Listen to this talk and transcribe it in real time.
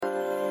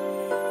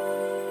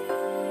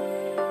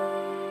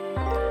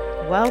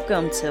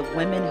Welcome to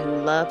Women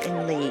Who Love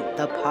and Lead,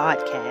 the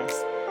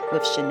podcast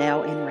with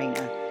Chanel and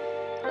Rena.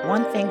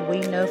 One thing we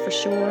know for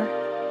sure,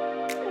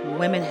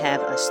 women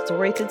have a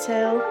story to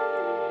tell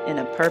and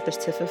a purpose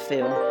to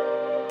fulfill.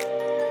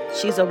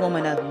 She's a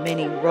woman of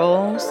many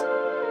roles,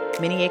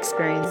 many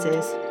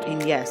experiences,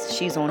 and yes,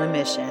 she's on a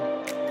mission.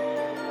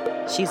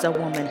 She's a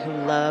woman who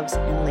loves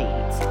and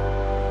leads.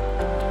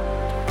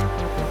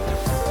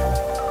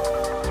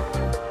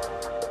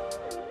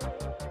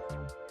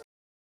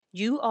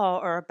 You all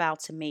are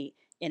about to meet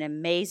an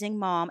amazing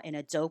mom and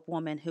a dope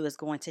woman who is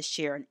going to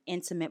share an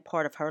intimate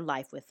part of her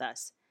life with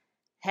us.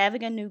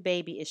 Having a new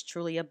baby is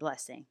truly a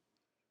blessing.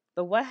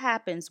 But what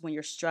happens when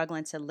you're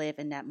struggling to live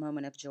in that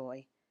moment of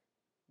joy?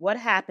 What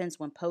happens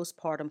when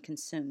postpartum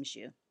consumes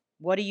you?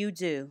 What do you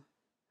do?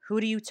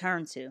 Who do you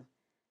turn to?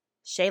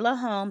 Shayla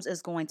Holmes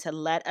is going to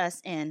let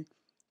us in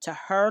to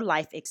her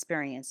life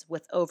experience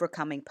with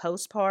overcoming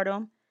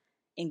postpartum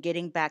and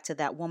getting back to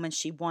that woman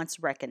she once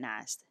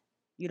recognized.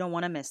 You don't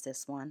want to miss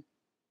this one.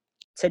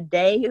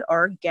 Today,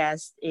 our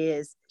guest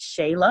is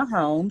Shayla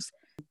Holmes.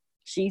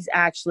 She's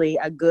actually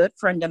a good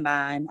friend of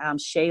mine.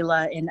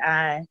 Shayla and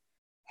I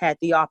had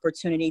the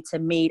opportunity to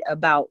meet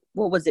about,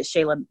 what was it,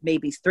 Shayla,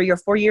 maybe 3 or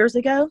 4 years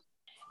ago?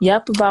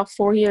 Yep, about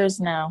 4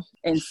 years now.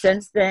 And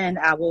since then,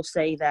 I will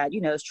say that,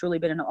 it's truly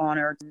been an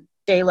honor.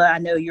 Shayla, I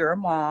know you're a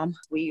mom.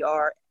 We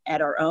are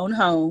at our own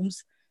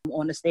homes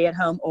on a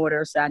stay-at-home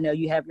order. So I know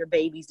you have your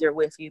babies there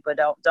with you, but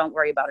don't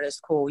worry about it. It's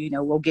cool.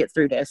 We'll get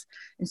through this.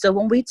 And so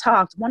when we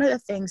talked, one of the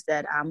things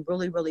that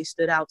really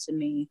stood out to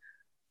me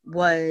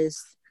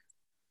was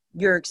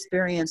your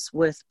experience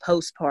with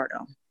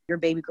postpartum. Your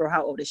baby girl,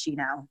 how old is she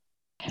now?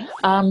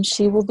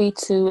 She will be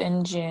 2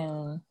 in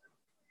June.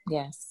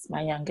 Yes,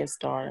 my youngest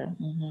daughter.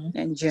 Mm-hmm.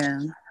 In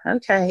June.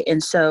 Okay.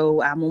 And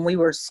so when we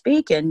were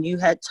speaking, you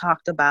had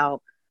talked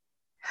about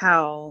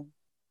how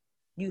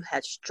you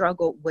had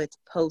struggled with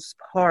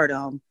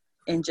postpartum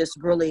and just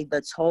really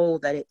the toll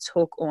that it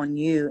took on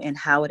you and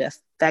how it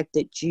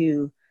affected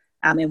you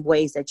in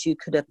ways that you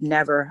could have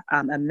never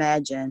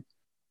imagined.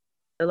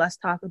 So let's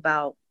talk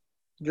about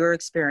your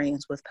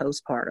experience with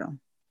postpartum.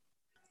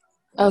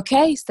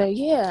 Okay, so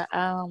yeah,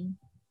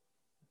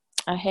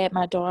 I had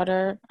my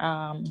daughter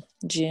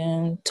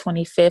June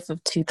 25th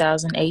of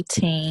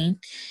 2018.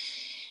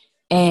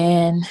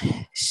 And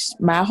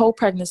my whole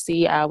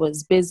pregnancy, I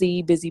was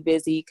busy because,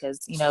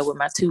 with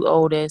my 2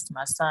 oldest,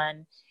 my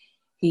son,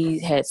 he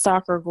had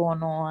soccer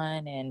going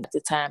on. And at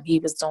the time he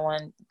was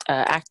doing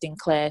acting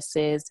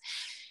classes.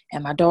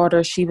 And my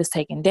daughter, she was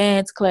taking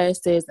dance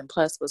classes and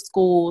plus with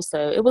school.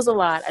 So it was a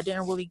lot. I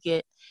didn't really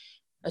get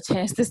a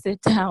chance to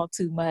sit down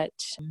too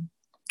much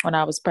when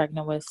I was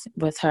pregnant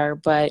with her.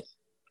 But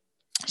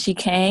she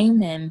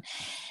came and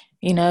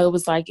it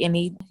was like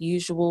any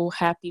usual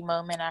happy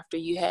moment after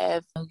you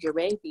have your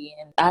baby.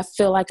 And I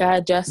feel like I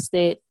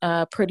adjusted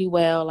pretty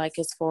well, like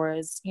as far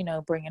as,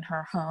 bringing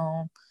her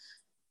home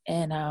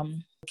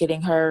and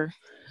getting her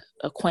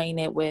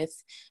acquainted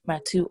with my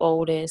 2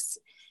 oldest.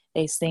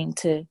 They seemed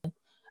to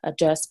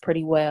adjust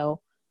pretty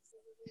well.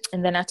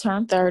 And then I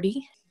turned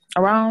 30.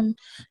 Around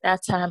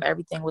that time,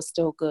 everything was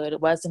still good.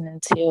 It wasn't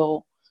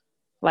until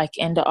like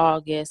end of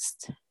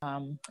August,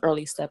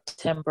 early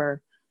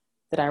September,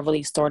 that I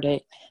really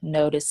started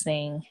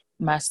noticing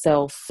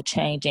myself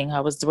changing.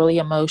 I was really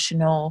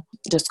emotional,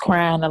 just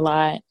crying a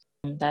lot.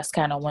 That's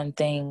kind of when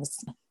things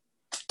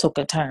took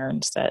a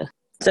turn.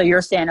 So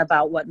you're saying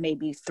about what,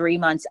 maybe 3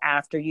 months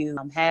after you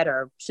had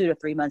her, 2 to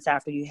 3 months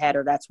after you had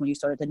her, that's when you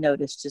started to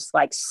notice just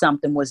like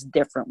something was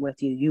different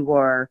with you. You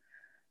were,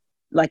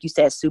 like you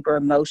said, super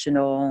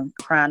emotional,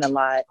 crying a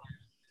lot.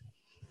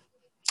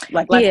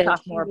 Like, let's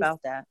talk more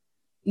about that.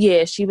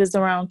 Yeah, she was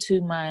around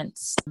 2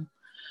 months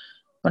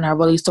when I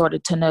really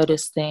started to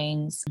notice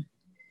things.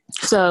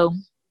 So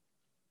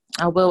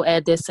I will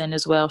add this in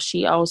as well.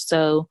 She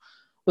also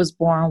was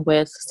born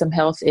with some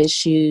health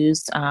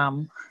issues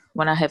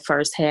when I had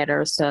first had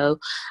her. So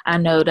I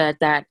know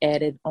that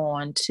added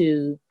on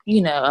to,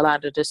 a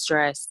lot of the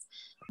stress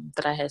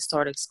that I had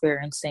started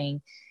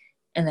experiencing.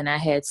 And then I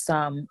had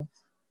some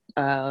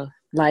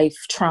life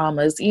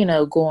traumas,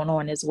 going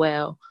on as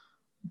well.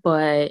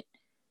 But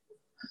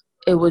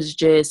it was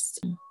just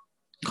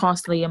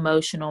constantly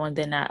emotional, and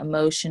then that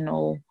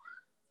emotional,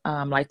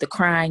 like the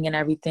crying and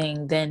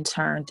everything, then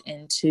turned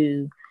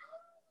into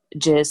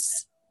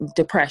just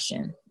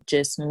depression,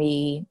 just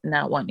me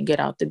not wanting to get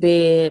out the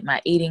bed.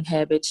 My eating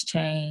habits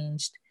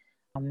changed.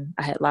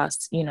 I had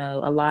lost,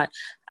 a lot.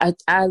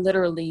 I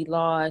literally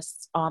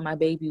lost all my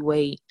baby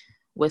weight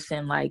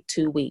within like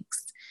 2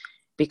 weeks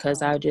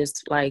because I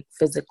just like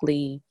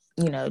physically,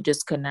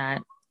 just could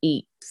not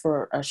eat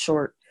for a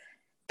short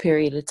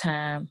period of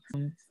time.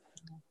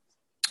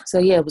 So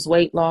yeah, it was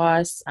weight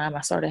loss. I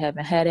started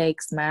having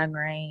headaches,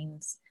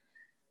 migraines.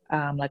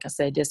 Like I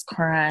said, just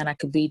crying. I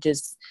could be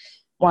just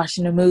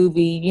watching a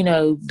movie,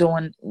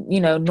 doing,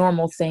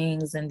 normal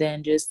things, and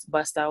then just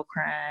bust out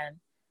crying.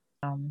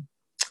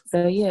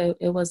 So yeah,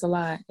 it was a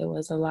lot. It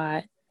was a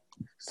lot.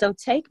 So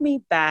take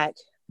me back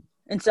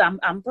And so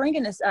I'm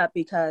bringing this up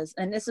because,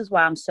 and this is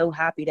why I'm so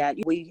happy that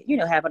we,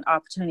 have an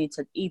opportunity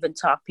to even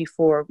talk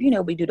before,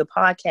 we do the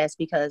podcast,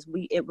 because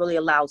it really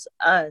allows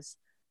us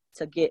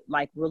to get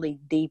like really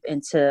deep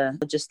into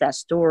just that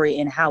story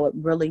and how it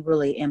really,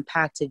 really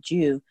impacted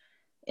you.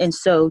 And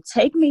so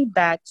take me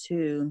back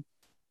to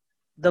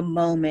the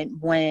moment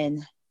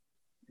when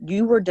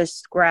you were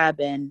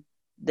describing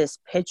this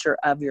picture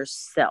of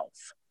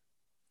yourself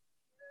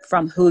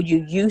from who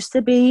you used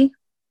to be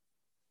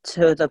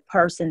to the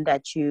person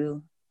that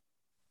you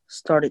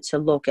started to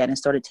look at and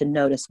started to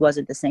notice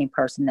wasn't the same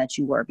person that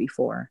you were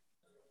before.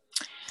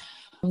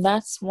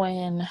 That's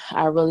when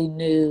I really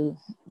knew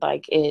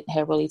like it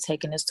had really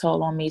taken its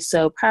toll on me.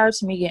 So prior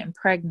to me getting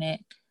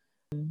pregnant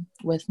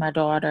with my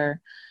daughter,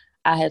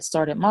 I had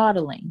started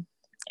modeling,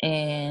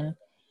 and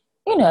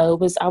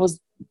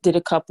did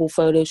a couple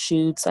photo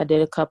shoots. I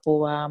did a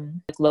couple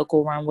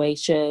local runway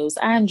shows.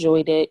 I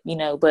enjoyed it,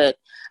 but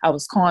I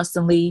was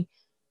constantly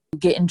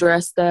getting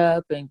dressed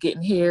up and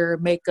getting hair,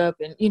 makeup,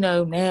 and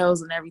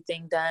nails and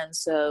everything done.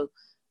 So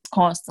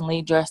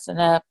constantly dressing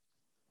up.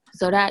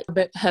 So that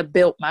had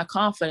built my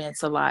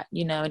confidence a lot,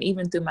 and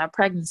even through my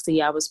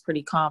pregnancy, I was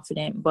pretty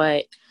confident.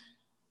 But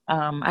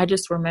I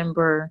just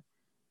remember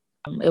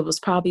it was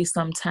probably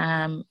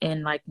sometime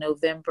in like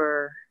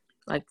November,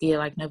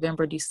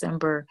 November,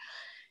 December.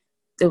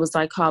 It was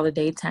like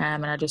holiday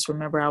time, and I just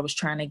remember I was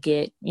trying to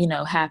get,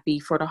 happy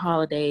for the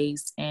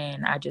holidays,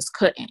 and I just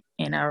couldn't.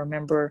 And I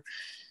remember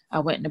I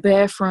went in the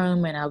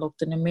bathroom and I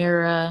looked in the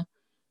mirror,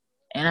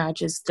 and I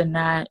just did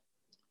not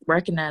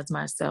recognize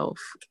myself.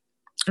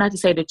 Not to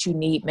say that you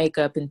need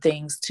makeup and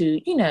things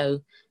to,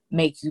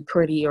 make you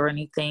pretty or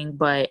anything,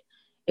 but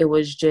it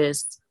was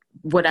just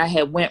what I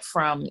had went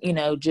from,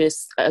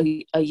 just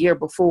a year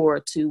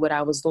before to what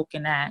I was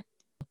looking at.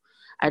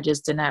 I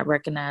just did not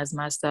recognize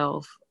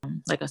myself.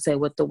 Like I said,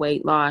 with the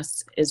weight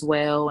loss as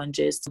well, and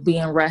just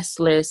being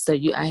restless. So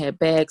I had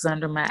bags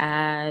under my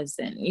eyes,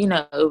 and,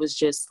 it was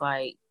just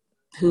like,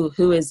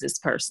 who is this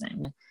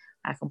person?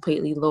 I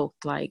completely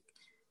looked like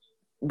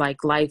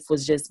life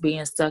was just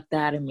being sucked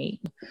out of me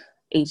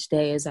each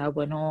day as I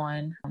went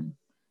on.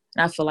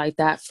 I feel like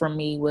that for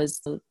me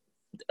was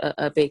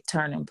a big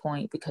turning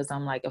point, because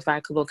I'm like, if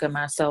I could look at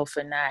myself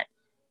and not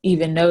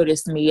even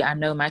notice me, I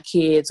know my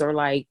kids are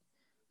like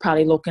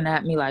probably looking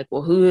at me like,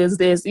 well, who is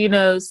this?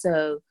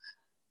 So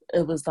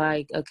it was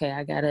like, okay,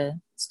 I gotta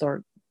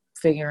start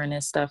figuring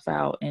this stuff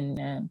out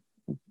and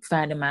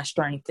finding my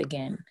strength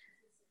again.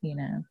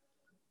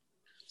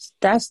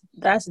 That's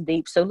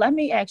deep. So let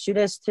me ask you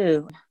this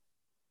too.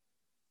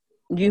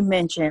 You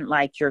mentioned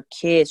like your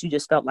kids, you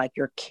just felt like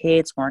your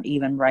kids weren't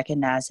even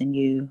recognizing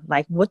you.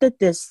 Like, what did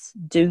this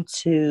do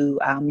to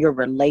your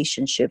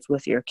relationships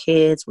with your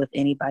kids, with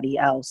anybody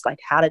else? Like,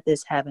 how did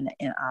this have an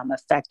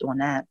effect on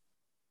that?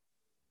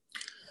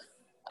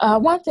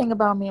 One thing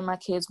about me and my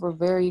kids, we're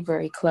very,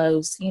 very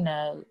close.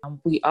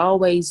 We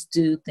always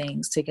do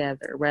things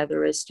together,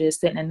 whether it's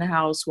just sitting in the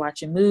house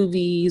watching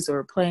movies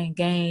or playing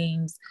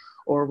games,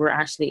 or we're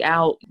actually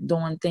out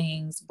doing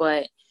things.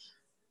 But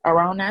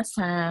around that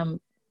time,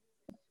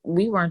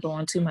 we weren't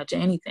doing too much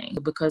of anything,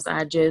 because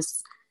I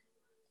just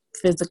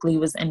physically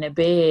was in the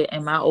bed.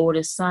 And my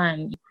oldest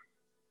son,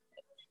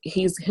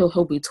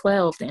 he'll be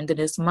 12 at the end of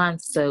this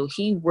month, so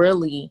he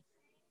really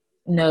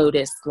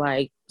noticed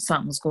like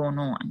something's going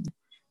on.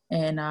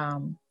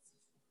 And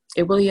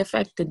it really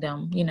affected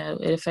them.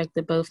 It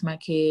affected both my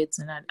kids,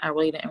 and I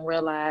really didn't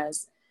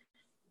realize.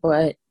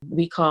 But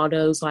we call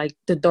those like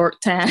the dark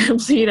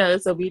times,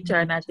 so we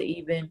try not to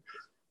even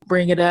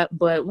bring it up.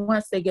 But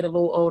once they get a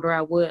little older,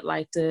 I would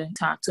like to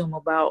talk to them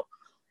about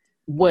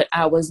what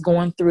I was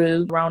going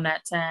through around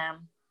that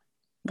time.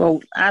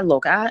 Well, I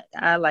like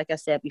I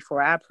said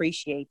before, I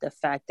appreciate the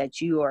fact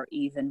that you are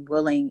even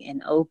willing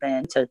and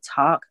open to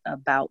talk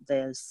about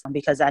this,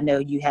 because I know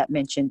you had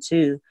mentioned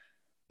too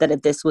that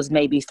if this was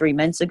maybe 3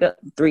 months ago,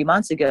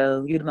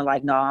 you'd have been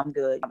like, no, I'm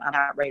good. I'm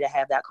not ready to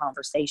have that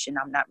conversation.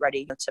 I'm not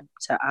ready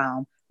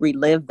to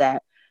relive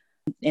that.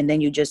 And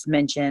then you just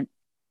mentioned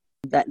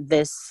that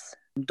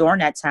during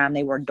that time,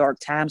 they were dark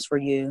times for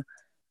you.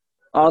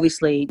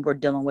 Obviously, we're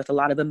dealing with a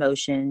lot of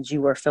emotions.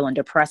 You were feeling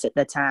depressed at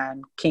the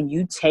time. Can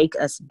you take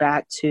us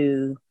back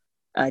to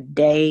a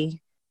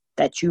day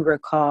that you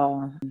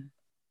recall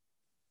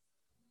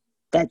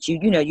that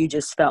you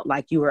just felt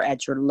like you were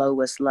at your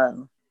lowest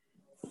low?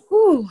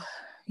 Whew.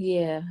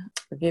 Yeah.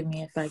 Forgive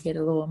me if I get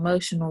a little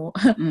emotional,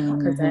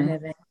 because I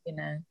haven't,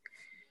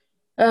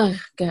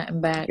 gotten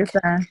back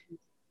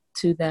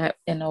to that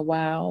in a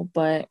while.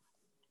 But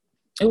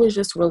it was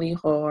just really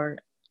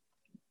hard.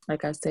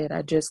 Like I said,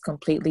 I just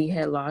completely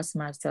had lost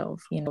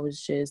myself. It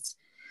was just,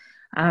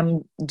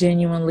 I'm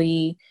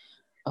genuinely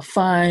a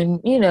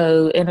fun,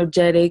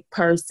 energetic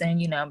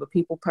person. I'm a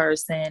people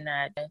person.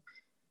 And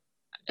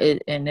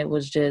it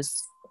was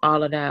just,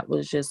 all of that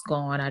was just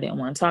gone. I didn't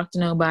want to talk to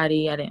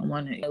nobody. I didn't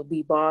want to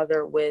be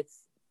bothered with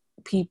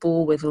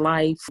people, with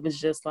life. It was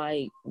just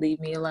like, leave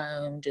me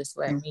alone. Just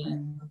let me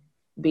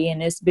be in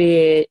this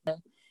bed.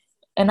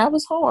 And that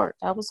was hard.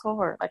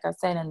 Like I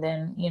said. And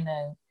then,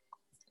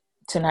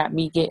 to not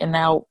be getting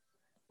out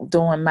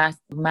doing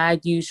my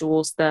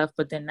usual stuff,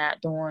 but then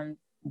not doing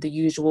the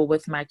usual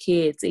with my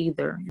kids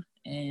either.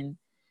 And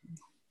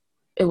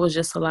it was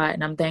just a lot.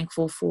 And I'm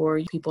thankful for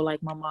people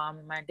like my mom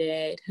and my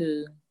dad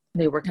who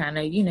they were kind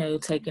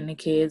of, taking the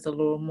kids a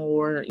little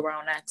more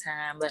around that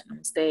time, letting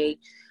them stay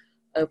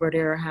over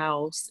their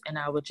house. And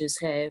I would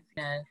just have,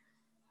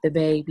 the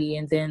baby.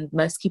 And then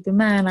let's keep in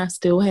mind, I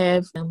still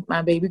have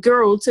my baby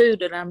girl too,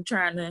 that I'm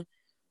trying to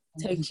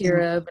take care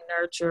of and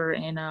nurture.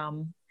 And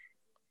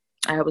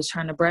I was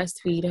trying to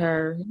breastfeed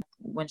her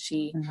when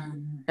she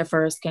at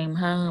first came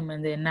home,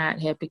 and then that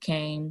had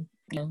became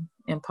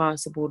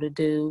impossible to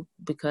do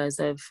because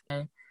of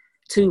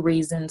two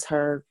reasons: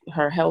 her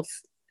health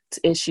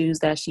issues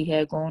that she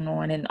had going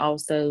on, and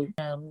also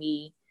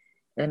me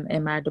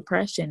and my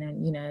depression,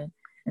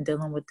 and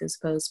dealing with this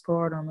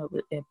postpartum.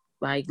 It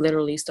like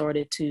literally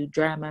started to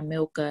dry my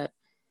milk up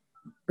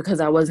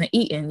because I wasn't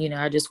eating.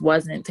 I just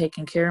wasn't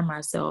taking care of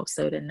myself.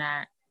 So then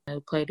that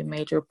played a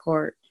major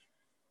part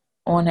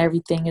on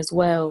everything as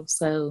well.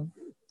 So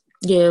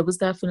yeah, it was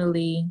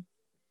definitely,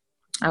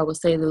 I would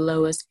say, the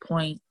lowest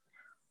point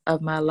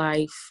of my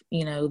life,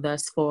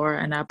 thus far.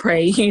 And I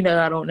pray,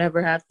 I don't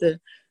ever have to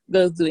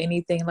go through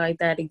anything like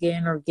that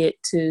again or get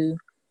to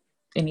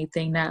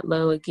anything that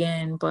low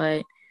again.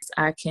 But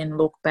I can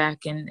look back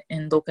and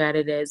look at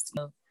it as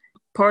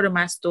part of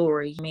my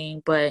story.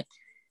 But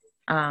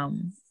I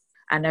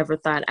never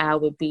thought I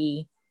would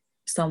be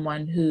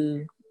someone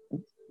who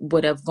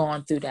would have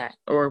gone through that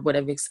or would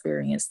have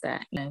experienced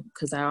that,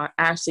 because I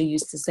actually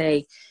used to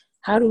say,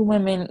 how do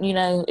women,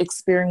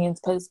 experience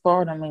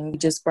postpartum? And you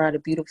just brought a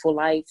beautiful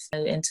life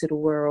into the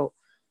world.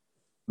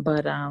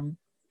 But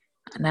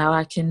now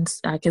I can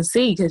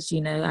see, because,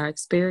 I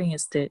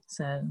experienced it.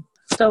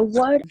 So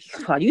what,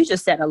 well, you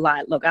just said a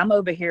lot. Look, I'm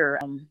over here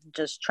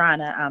just trying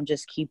to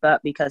just keep up,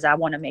 because I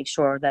want to make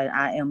sure that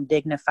I am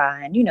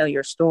dignifying,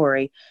 your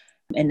story,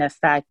 and the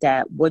fact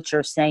that what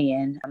you're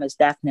saying is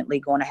definitely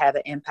going to have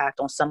an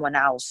impact on someone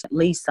else, at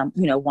least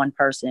one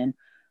person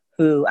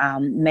who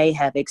may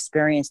have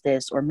experienced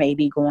this or may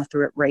be going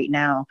through it right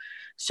now.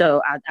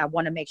 So I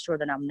want to make sure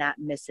that I'm not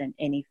missing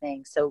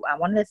anything. So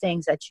one of the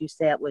things that you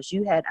said was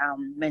you had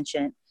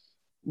mentioned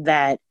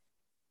that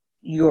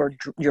your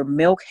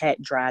milk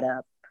had dried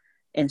up.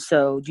 And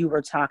so you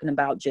were talking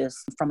about just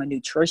from a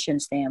nutrition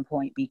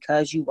standpoint,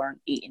 because you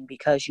weren't eating,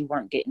 because you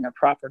weren't getting the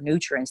proper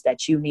nutrients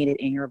that you needed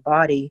in your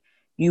body,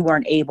 you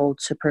weren't able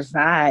to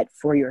provide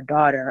for your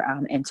daughter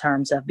in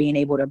terms of being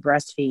able to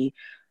breastfeed.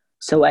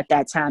 So at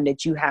that time,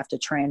 did you have to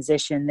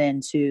transition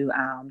then to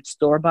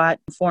store-bought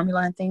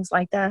formula and things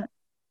like that?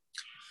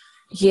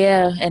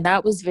 Yeah, and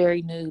that was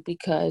very new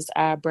because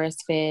I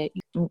breastfed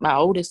my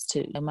oldest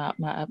two,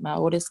 my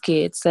oldest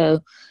kid.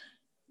 So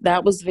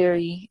that was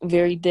very,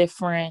 very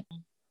different.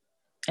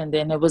 And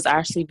then it was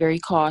actually very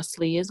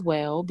costly as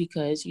well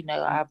because,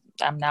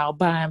 I'm now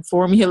buying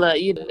formula,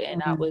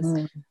 and I was,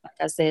 like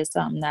I said,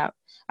 something that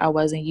I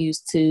wasn't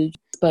used to.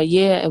 But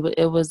yeah,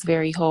 it was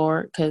very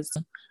hard because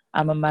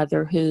I'm a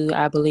mother who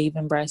I believe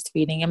in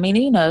breastfeeding.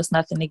 It's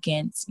nothing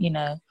against,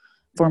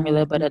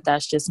 formula, but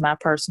that's just my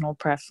personal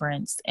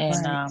preference.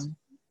 And,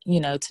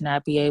 Right. To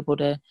not be able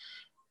to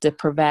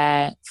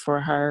provide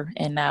for her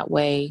in that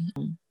way,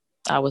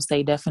 I would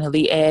say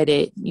definitely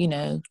added,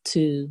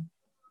 to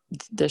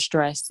the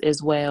stress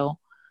as well.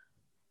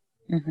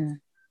 Mm-hmm.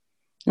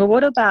 Well,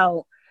 what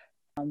about,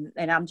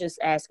 and I'm just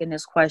asking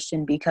this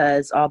question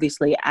because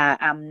obviously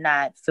I'm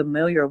not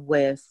familiar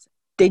with,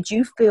 did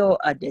you feel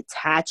a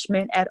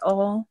detachment at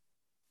all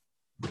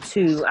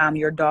to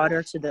your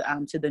daughter, to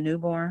the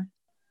newborn?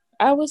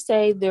 I would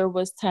say there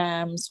was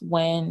times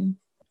when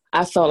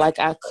I felt like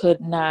I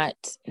could not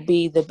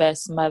be the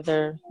best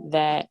mother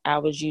that I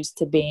was used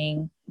to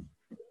being.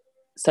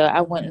 So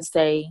I wouldn't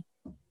say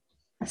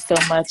so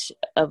much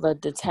of a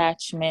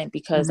detachment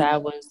because I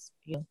was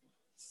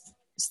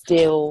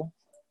still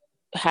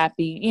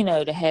happy,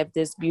 to have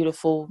this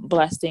beautiful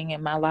blessing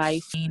in my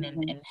life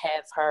and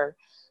have her.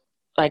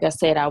 Like I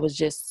said, I was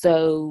just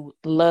so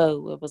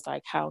low. It was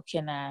like, how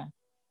can I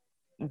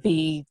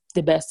be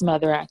the best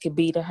mother I could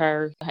be to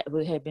her?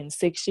 It had been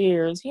 6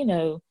 years,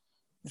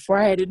 before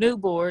I had a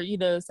newborn,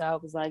 so I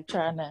was like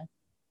trying to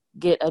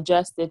get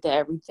adjusted to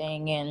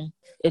everything, and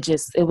it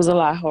was a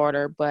lot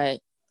harder, but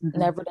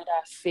never did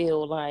I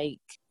feel like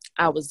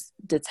I was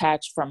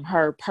detached from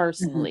her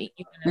personally.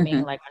 You know what I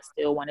mean? Like I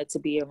still wanted to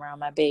be around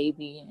my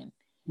baby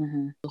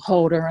and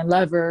hold her and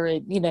love her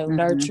and,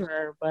 nurture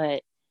her,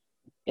 but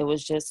it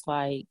was just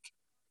like,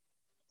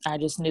 I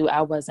just knew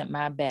I wasn't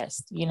my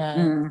best,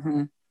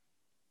 Mm-hmm.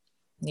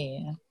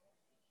 Yeah.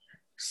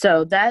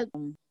 So that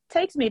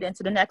takes me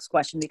into the next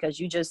question, because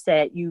you just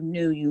said you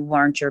knew you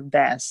weren't your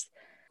best.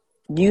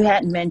 You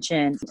had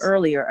mentioned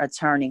earlier a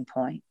turning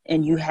point,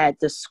 and you had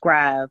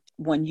described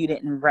when you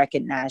didn't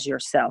recognize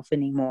yourself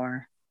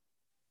anymore.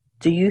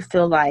 Do you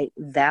feel like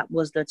that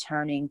was the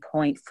turning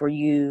point for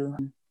you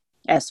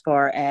as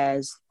far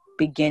as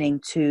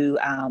beginning to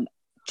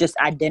just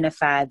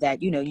identify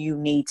that, you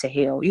need to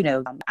heal?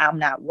 I'm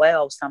not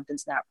well,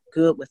 something's not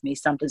good with me,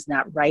 something's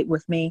not right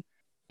with me,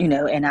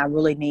 and I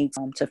really need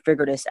to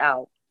figure this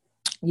out.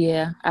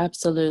 Yeah,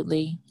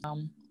 absolutely.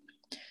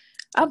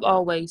 I've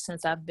always,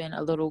 since I've been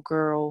a little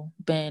girl,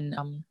 been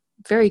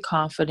very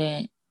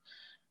confident,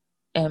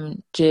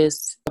 and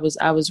just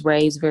I was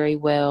raised very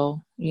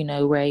well,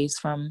 raised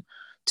from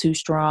two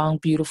strong,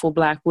 beautiful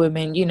Black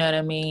women, you know what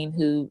I mean,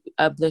 who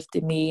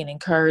uplifted me and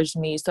encouraged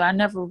me. So I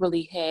never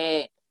really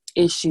had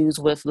issues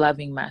with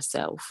loving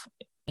myself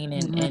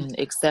Mm-hmm. and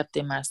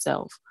accepting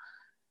myself.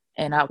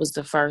 And that was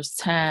the first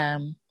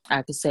time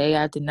I could say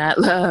I did not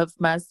love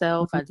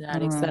myself. I did not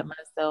Mm-hmm. accept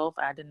myself.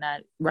 I did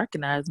not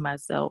recognize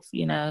myself.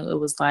 It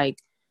was like,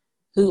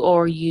 who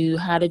are you?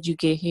 How did you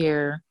get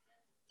here?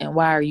 And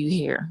why are you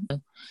here?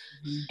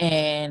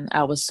 And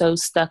I was so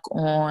stuck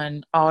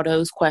on all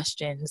those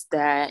questions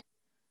that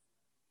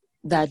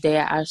that day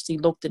I actually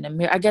looked in the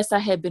mirror. I guess I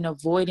had been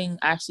avoiding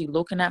actually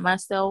looking at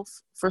myself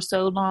for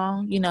so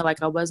long,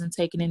 like I wasn't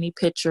taking any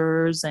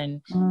pictures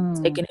and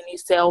Mm-hmm. taking any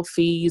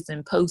selfies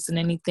and posting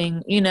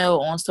anything,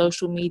 on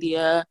social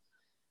media.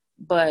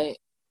 But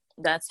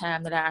that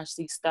time that I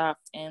actually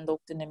stopped and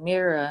looked in the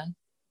mirror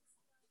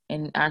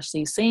and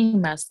actually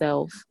seeing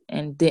myself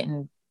and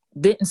didn't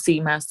see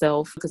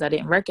myself because I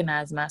didn't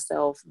recognize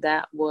myself,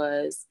 that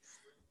was,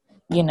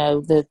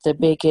 the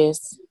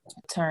biggest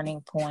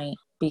turning point,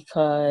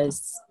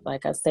 because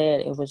like I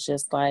said, it was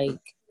just like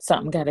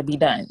something got to be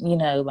done,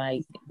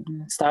 like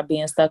stop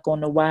being stuck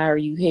on the why are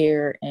you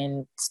here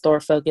and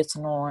start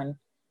focusing on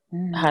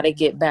how to Mm-hmm.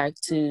 get back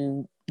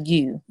to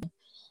you.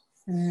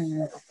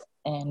 Mm-hmm.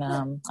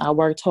 And I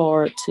worked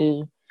hard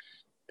to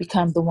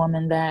become the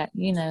woman that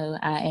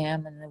I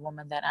am and the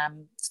woman that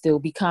I'm still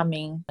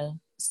becoming.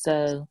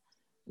 So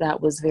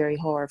that was very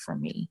hard for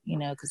me,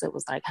 because it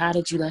was like, how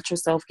did you let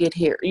yourself get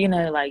here?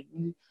 Like,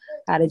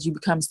 how did you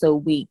become so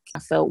weak? I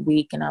felt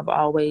weak, and I've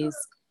always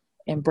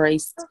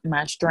embraced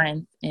my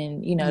strength,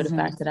 and the Mm-hmm.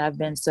 fact that I've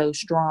been so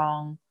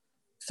strong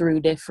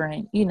through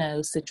different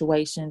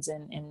situations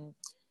and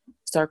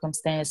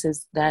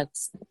circumstances that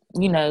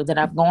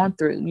I've gone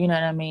through, you know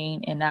what I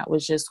mean? And that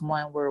was just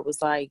one where it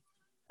was like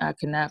I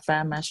could not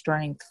find my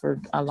strength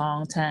for a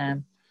long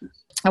time.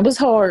 It was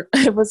hard.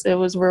 It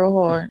was real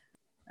hard.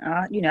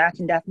 I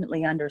can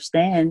definitely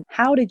understand.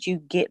 How did you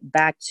get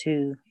back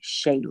to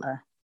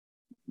Shayla?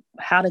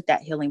 How did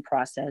that healing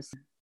process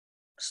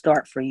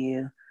start for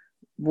you?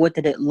 What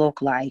did it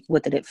look like?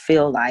 What did it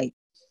feel like?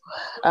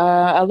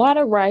 A lot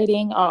of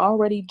writing. I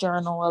already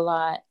journal a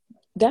lot.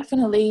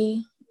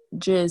 Definitely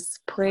just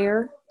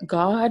prayer,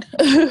 God,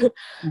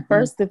 Mm-hmm.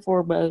 first and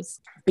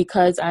foremost,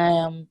 because I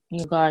am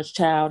God's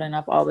child and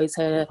I've always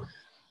had a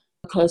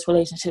close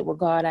relationship with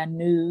God. I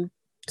knew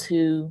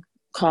to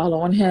call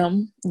on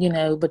Him,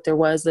 but there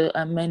was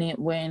a minute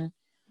when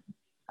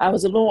I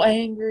was a little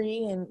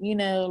angry and,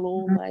 a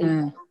little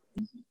Mm-hmm.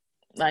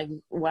 like,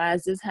 why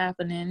is this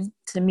happening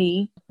to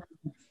me?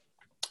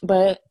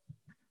 But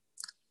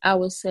I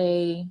would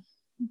say,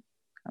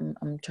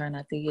 I'm trying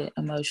not to get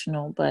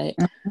emotional, but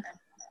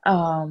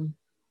um,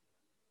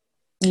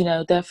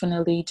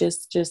 definitely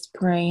just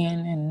praying.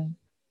 And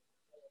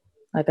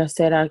like I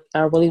said, I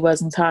really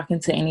wasn't talking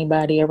to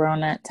anybody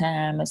around that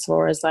time as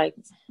far as like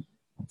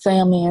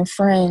family and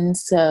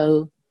friends.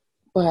 So,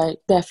 but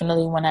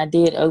definitely when I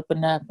did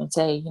open up and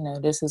say,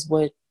 this is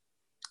what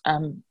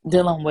I'm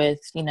dealing with,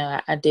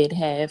 I did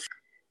have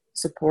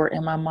support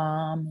in my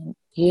mom.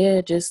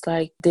 Yeah, just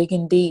like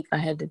digging deep. I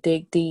had to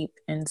dig deep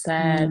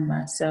inside Mm-hmm.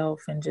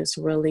 myself and just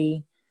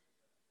really,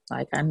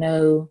 like, I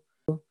know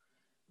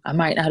I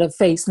might not have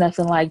faced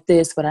nothing like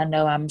this, but I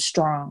know I'm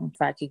strong.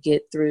 If I could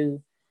get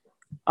through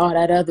all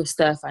that other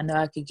stuff, I know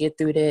I could get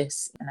through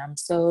this. And I'm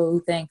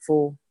so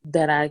thankful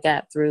that I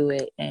got through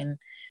it. And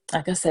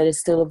like I said, it's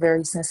still a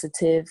very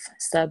sensitive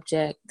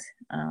subject.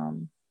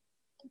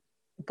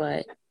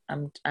 But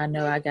I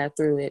know I got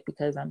through it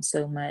because I'm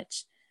so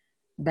much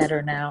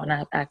better now, and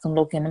I can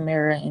look in the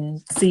mirror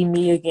and see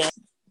me again.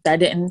 That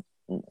didn't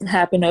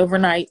happen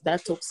overnight.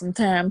 That took some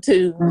time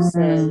too.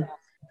 Mm-hmm.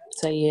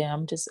 So yeah,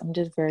 I'm just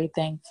very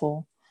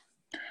thankful.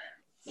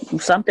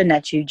 Something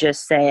that you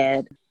just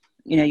said,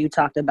 you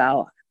talked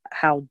about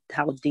how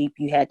deep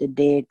you had to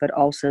dig, but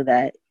also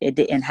that it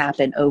didn't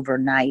happen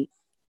overnight.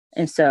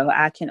 And so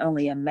I can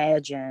only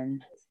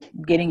imagine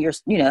getting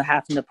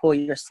having to pull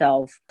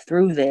yourself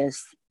through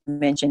this.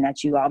 Mention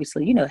that you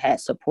obviously, had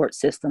support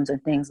systems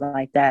and things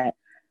like that,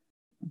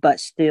 but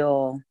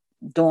still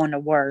doing the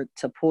work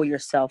to pull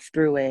yourself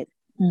through it.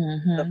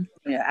 Mm-hmm.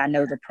 I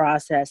know the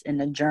process and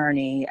the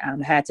journey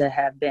had to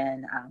have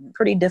been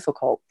pretty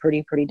difficult,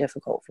 pretty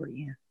difficult for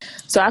you.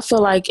 So I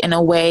feel like in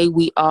a way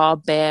we all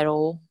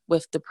battle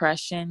with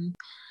depression.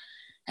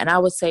 And I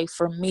would say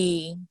for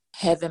me,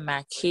 having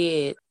my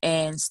kid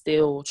and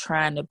still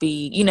trying to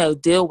be,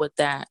 deal with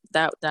that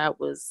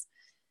was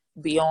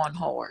beyond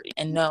hard.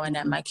 And knowing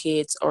that Mm-hmm. my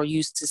kids are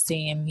used to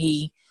seeing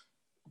me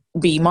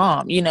be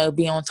mom,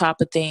 be on top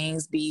of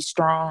things, be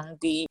strong,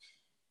 be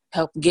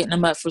help getting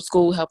them up for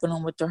school, helping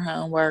them with their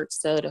homework.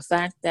 So the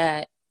fact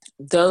that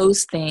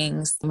those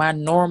things, my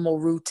normal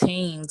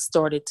routine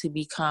started to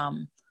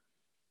become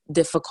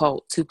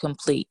difficult to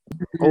complete,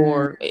 Mm.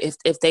 or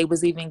if they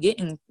was even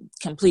getting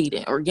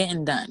completed or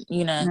getting done,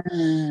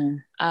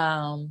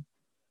 Mm.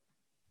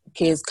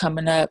 kids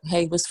coming up,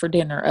 hey, what's for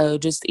dinner? Oh,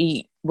 just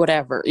eat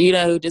whatever,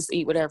 just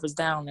eat whatever's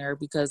down there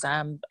because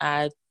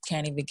I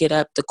can't even get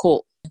up to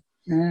cook.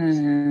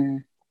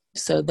 Mm.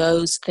 So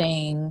those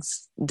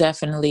things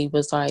definitely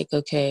was like,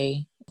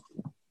 okay,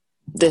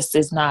 this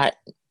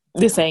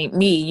ain't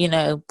me,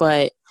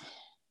 but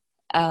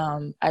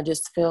I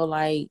just feel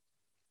like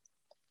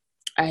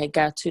I had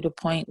got to the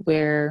point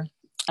where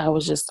I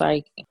was just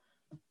like,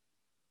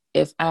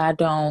 if I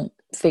don't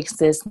fix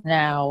this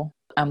now,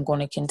 I'm going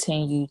to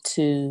continue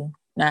to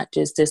not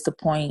just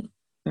disappoint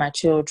my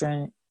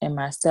children and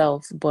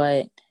myself,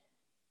 but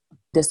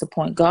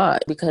disappoint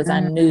God, because I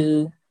Mm.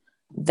 knew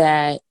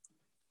that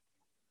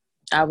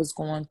I was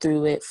going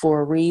through it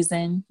for a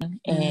reason. Mm.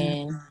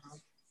 And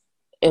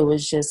it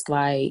was just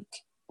like,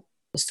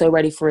 so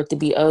ready for it to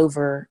be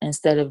over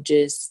instead of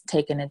just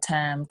taking the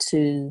time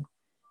to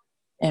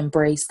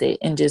embrace it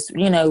and just,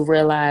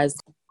 realize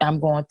I'm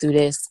going through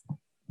this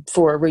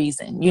for a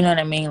reason. You know what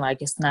I mean?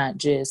 Like, it's not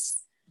just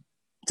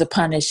to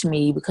punish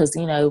me because,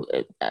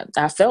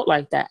 I felt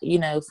like that,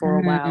 for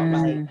a while.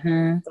 Like,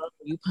 Mm-hmm.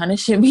 you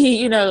punishing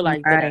me,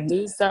 like, did I Right.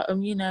 do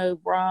something,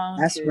 wrong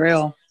That's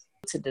real.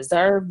 to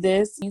deserve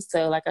this?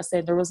 So, like I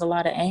said, there was a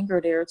lot of anger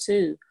there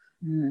too.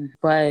 Mm.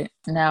 But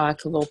now I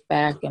can look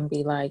back and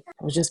be like,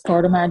 it was just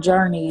part of my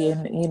journey.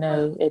 And,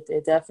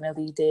 it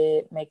definitely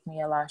did make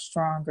me a lot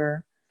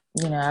stronger.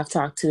 I've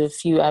talked to a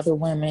few other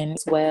women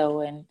as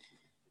well. And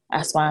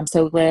that's why I'm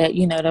so glad,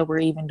 that we're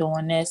even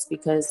doing this,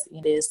 because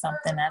it is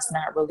something that's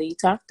not really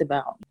talked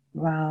about.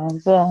 Wow.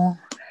 Well,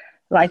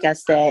 like I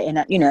said,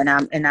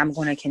 and I'm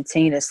going to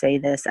continue to say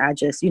this. I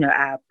just,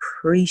 I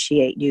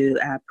appreciate you.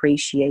 I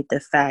appreciate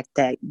the fact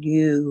that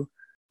you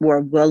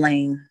were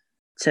willing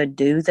to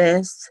do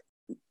this.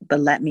 But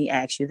let me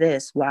ask you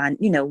this: why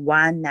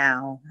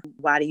now?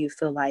 Why do you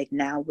feel like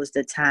now was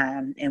the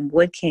time? And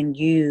what can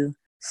you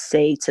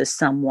say to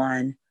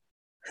someone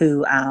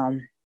who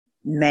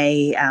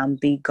may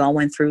be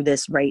going through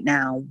this right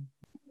now?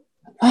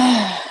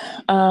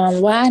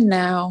 Why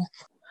now?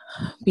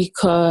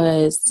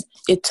 Because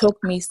it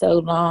took me so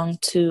long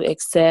to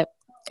accept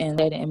and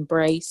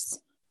embrace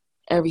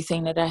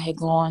everything that I had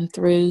gone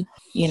through.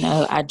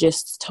 I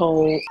just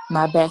told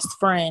my best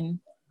friend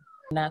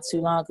not too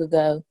long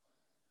ago,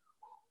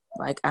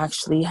 like,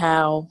 actually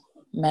how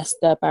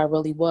messed up I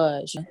really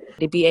was.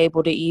 To be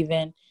able to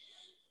even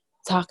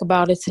talk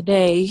about it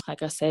today,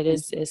 like I said,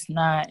 it's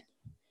not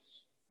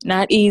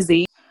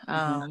easy.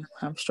 Mm-hmm.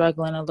 I'm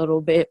struggling a little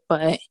bit,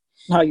 but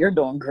Oh, you're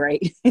doing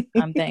great.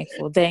 I'm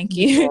thankful. Thank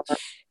You you. are. You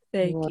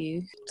Thank are.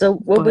 you. So,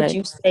 what would But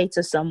you say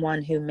to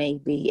someone who may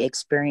be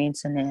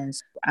experiencing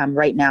this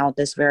right now at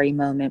this very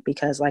moment?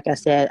 Because, like I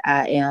said,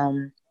 I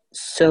am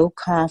so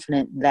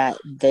confident that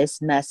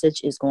this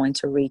message is going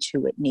to reach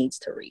who it needs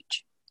to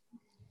reach.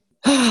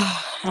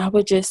 I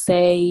would just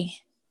say,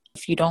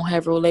 if you don't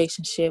have a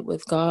relationship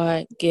with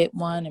God, get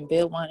one and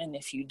build one. And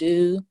if you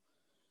do,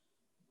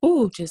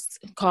 just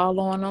call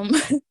on them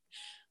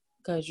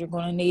because you're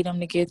going to need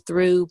them to get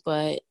through.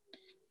 But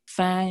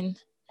find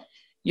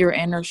your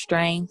inner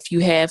strength. You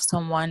have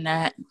someone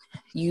that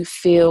you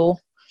feel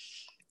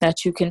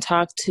that you can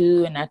talk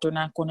to and that they're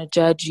not going to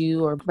judge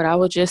you. But I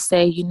would just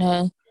say,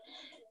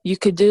 you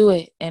could do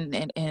it,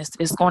 and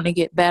it's going to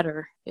get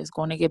better. It's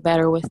going to get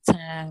better with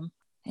time.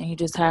 And you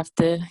just have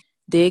to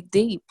dig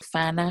deep,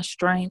 find that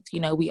strength.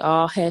 We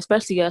all have,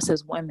 especially us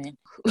as women.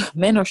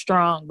 Men are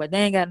strong, but they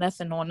ain't got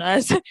nothing on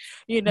us. Like,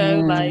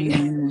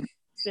 Mm.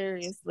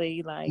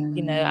 seriously, like,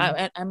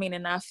 Mm. I mean,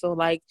 and I feel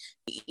like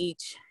we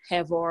each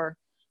have our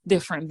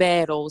different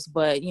battles,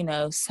 but,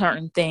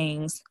 certain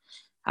things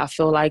I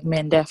feel like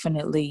men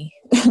definitely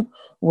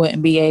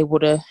wouldn't be able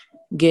to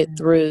get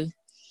through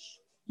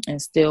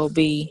and still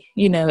be,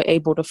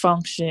 able to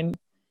function.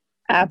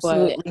 But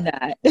Absolutely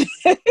not.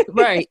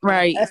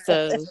 right.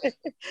 So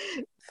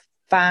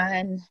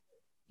Find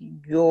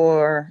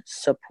your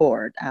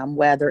support,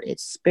 whether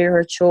it's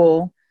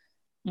spiritual,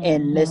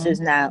 and this mm-hmm.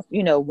 is not,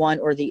 one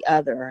or the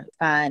other.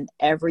 Find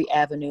every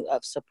avenue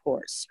of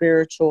support,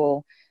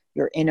 spiritual,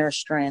 your inner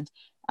strength,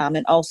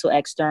 and also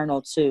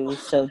external too.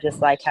 So just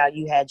like how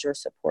you had your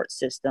support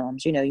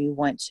systems, you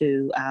went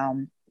to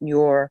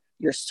your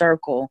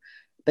circle,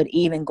 but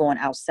even going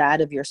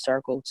outside of your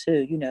circle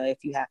too,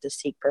 if you have to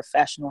seek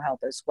professional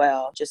help as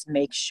well, just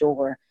make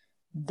sure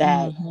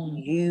that Mm-hmm.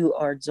 you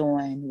are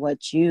doing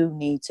what you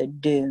need to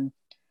do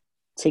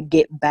to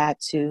get back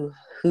to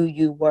who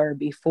you were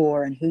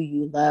before and who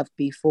you loved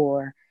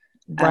before.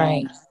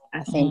 Right.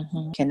 I think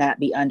Mm-hmm. cannot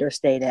be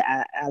understated.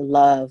 I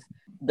love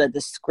the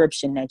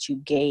description that you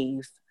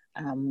gave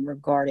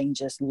regarding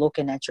just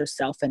looking at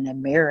yourself in the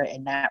mirror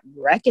and not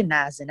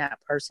recognizing that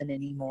person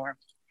anymore,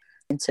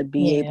 and to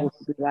be Yeah. able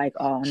to be like,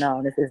 oh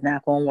no, this is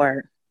not going to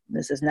work.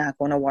 This is not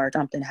going to work.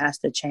 Something has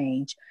to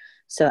change.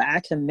 So I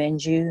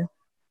commend you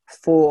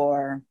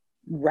for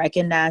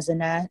recognizing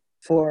that,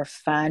 for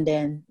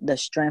finding the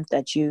strength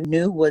that you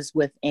knew was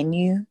within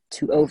you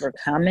to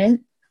overcome it,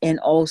 and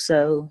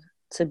also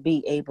to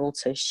be able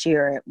to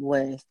share it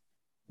with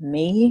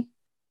me,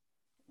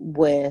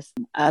 with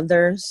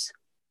others,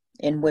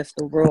 and with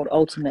the world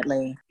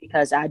ultimately,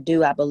 because I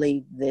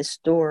believe this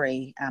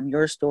story,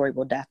 your story,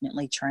 will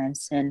definitely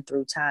transcend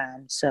through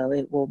time. So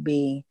it will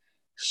be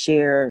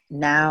shared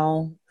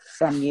now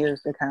from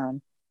years to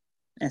come.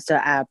 And so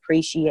I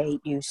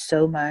appreciate you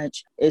so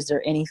much. Is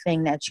there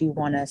anything that you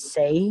want to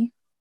say?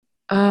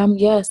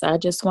 Yes, I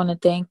just want to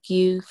thank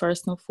you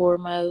first and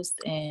foremost.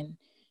 And,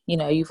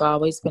 you've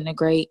always been a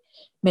great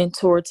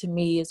mentor to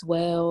me as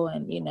well.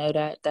 And,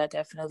 that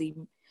definitely,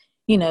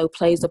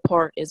 plays a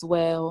part as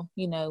well,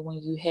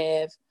 when you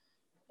have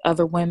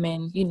other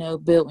women,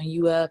 building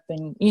you up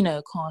and,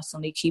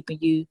 constantly keeping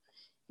you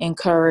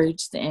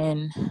encouraged.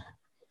 And,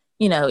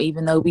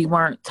 even though we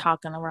weren't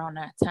talking around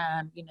that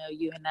time,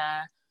 you and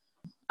I,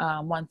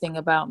 one thing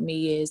about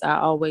me is I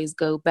always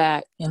go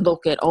back and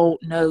look at old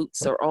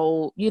notes or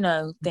old,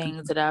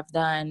 things that I've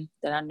done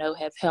that I know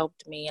have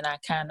helped me. And I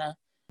kind of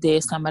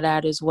did some of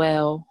that as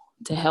well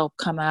to help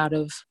come out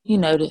of,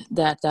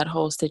 that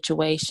whole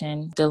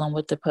situation dealing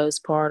with the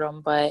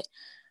postpartum. But,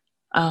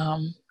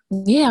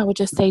 yeah, I would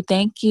just say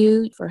thank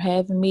you for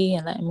having me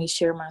and letting me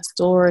share my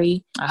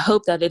story. I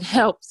hope that it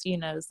helps,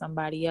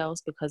 somebody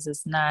else, because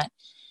it's not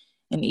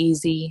an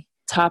easy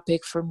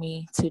topic for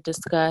me to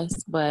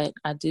discuss, but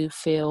I do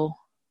feel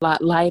a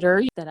lot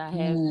lighter that I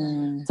have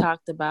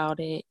talked about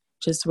it.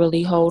 Just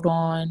really hold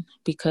on,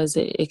 because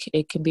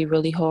it can be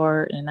really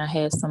hard, and I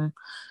had some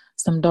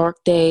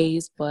dark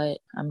days, but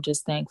I'm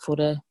just thankful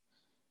to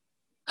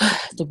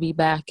be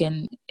back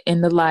in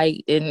the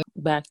light and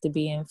back to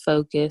being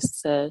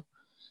focused. So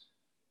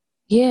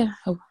yeah,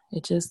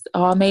 it just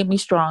all made me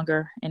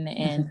stronger in the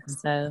end.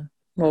 So,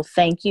 well,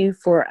 thank you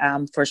for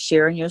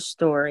sharing your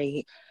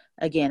story.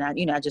 Again,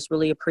 I just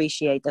really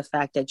appreciate the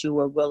fact that you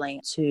were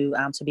willing to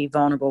be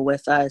vulnerable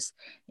with us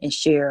and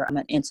share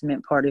an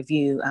intimate part of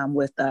you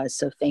with us.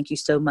 So thank you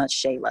so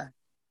much, Shayla.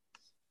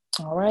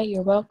 All right,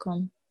 you're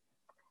welcome.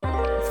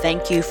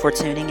 Thank you for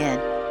tuning in.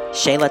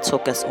 Shayla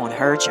took us on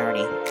her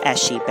journey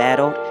as she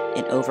battled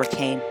and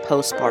overcame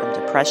postpartum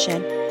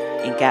depression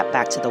and got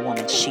back to the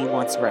woman she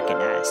once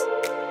recognized.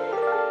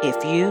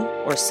 If you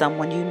or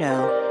someone you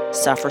know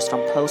suffers from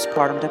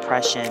postpartum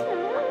depression,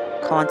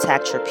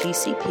 contact your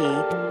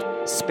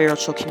PCP,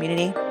 spiritual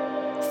community,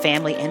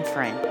 family, and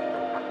friend.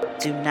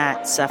 Do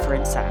not suffer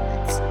in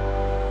silence.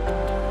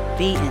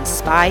 Be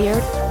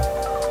inspired,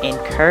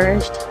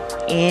 encouraged,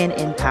 and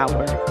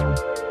empowered.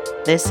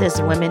 This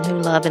is Women Who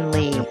Love and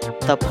Lead,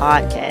 the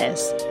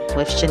podcast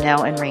with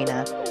Chanel and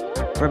Rena.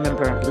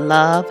 Remember,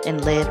 love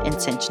and live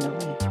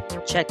intentionally.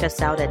 Check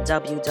us out at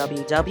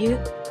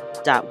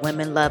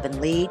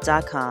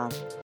www.womenloveandlead.com.